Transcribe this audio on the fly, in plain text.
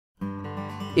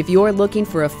If you're looking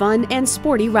for a fun and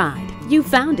sporty ride, you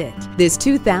found it. This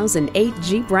 2008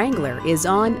 Jeep Wrangler is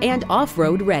on and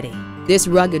off-road ready. This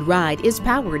rugged ride is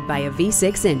powered by a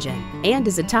V6 engine and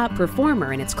is a top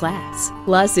performer in its class.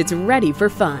 Plus, it's ready for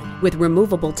fun with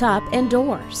removable top and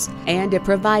doors. And it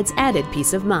provides added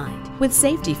peace of mind with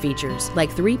safety features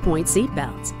like 3-point seat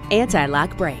belts,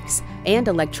 anti-lock brakes, and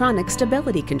electronic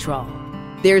stability control.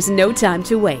 There's no time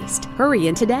to waste. Hurry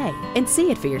in today and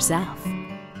see it for yourself.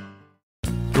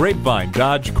 Grapevine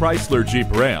Dodge Chrysler Jeep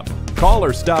Ram. Call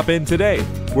or stop in today.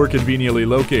 We're conveniently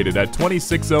located at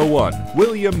 2601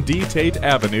 William D. Tate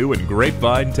Avenue in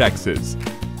Grapevine, Texas.